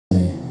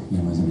E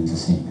é mais ou menos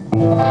assim.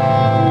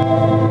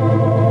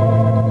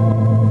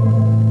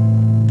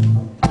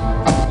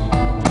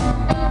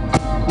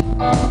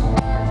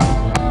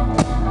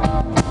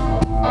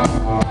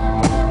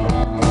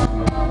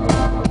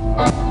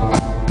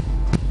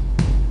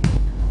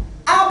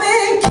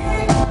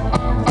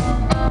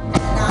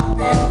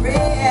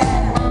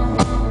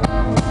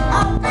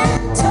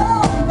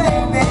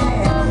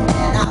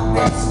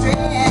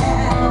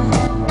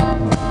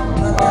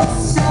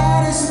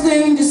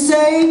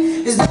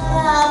 Is that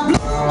I blew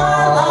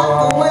my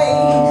life away.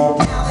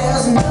 Now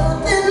there's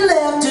nothing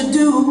left to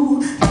do.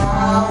 I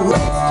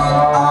wasted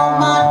all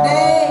my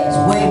days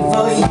waiting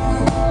for you.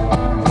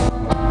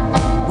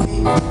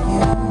 Waiting for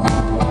you.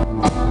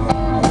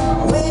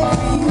 Waiting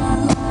for you.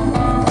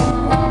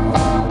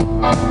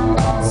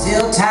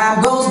 Till time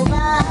goes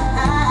by,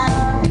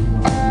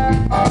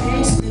 I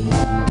can't sleep.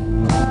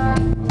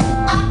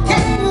 I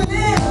can't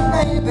live,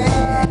 baby,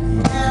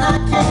 and I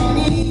can't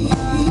eat.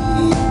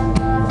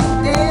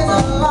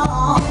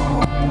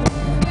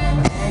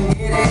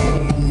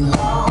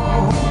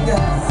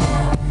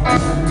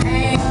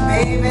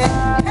 Baby,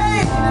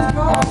 pain is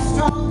growing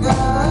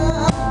stronger.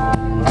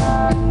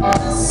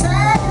 The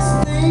saddest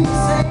thing to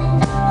say is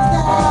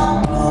that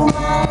I blew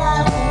my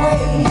life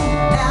away.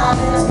 Now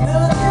there's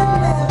nothing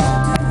left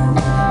to do.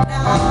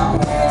 Now I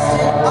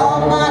wasted all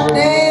my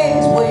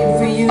days waiting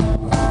for you.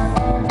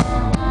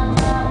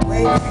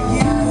 Waiting for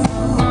you.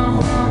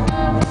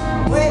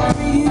 Waiting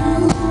for you.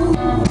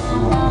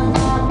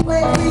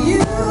 Waiting for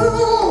you.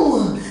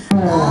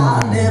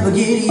 I'll never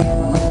get you.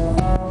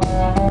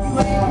 You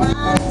ain't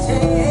mine to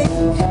take.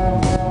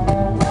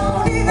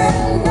 Don't even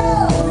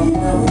know you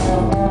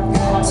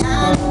got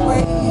time to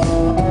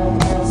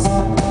waste.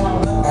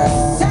 But the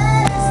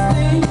saddest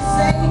thing to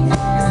say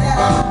is that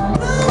I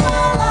blew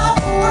my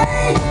life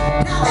away.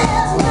 Now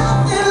there's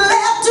nothing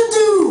left to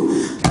do,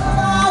 'cause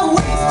I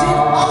wasted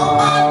all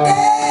my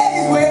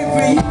days waiting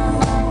for you.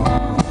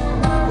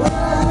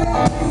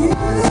 Waiting for you.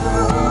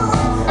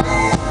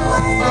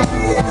 Waiting for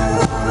you.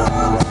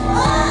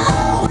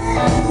 Oh,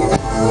 waiting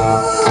for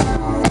you.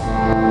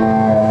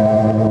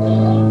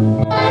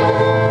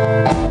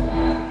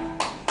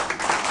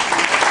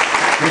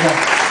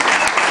 Obrigado.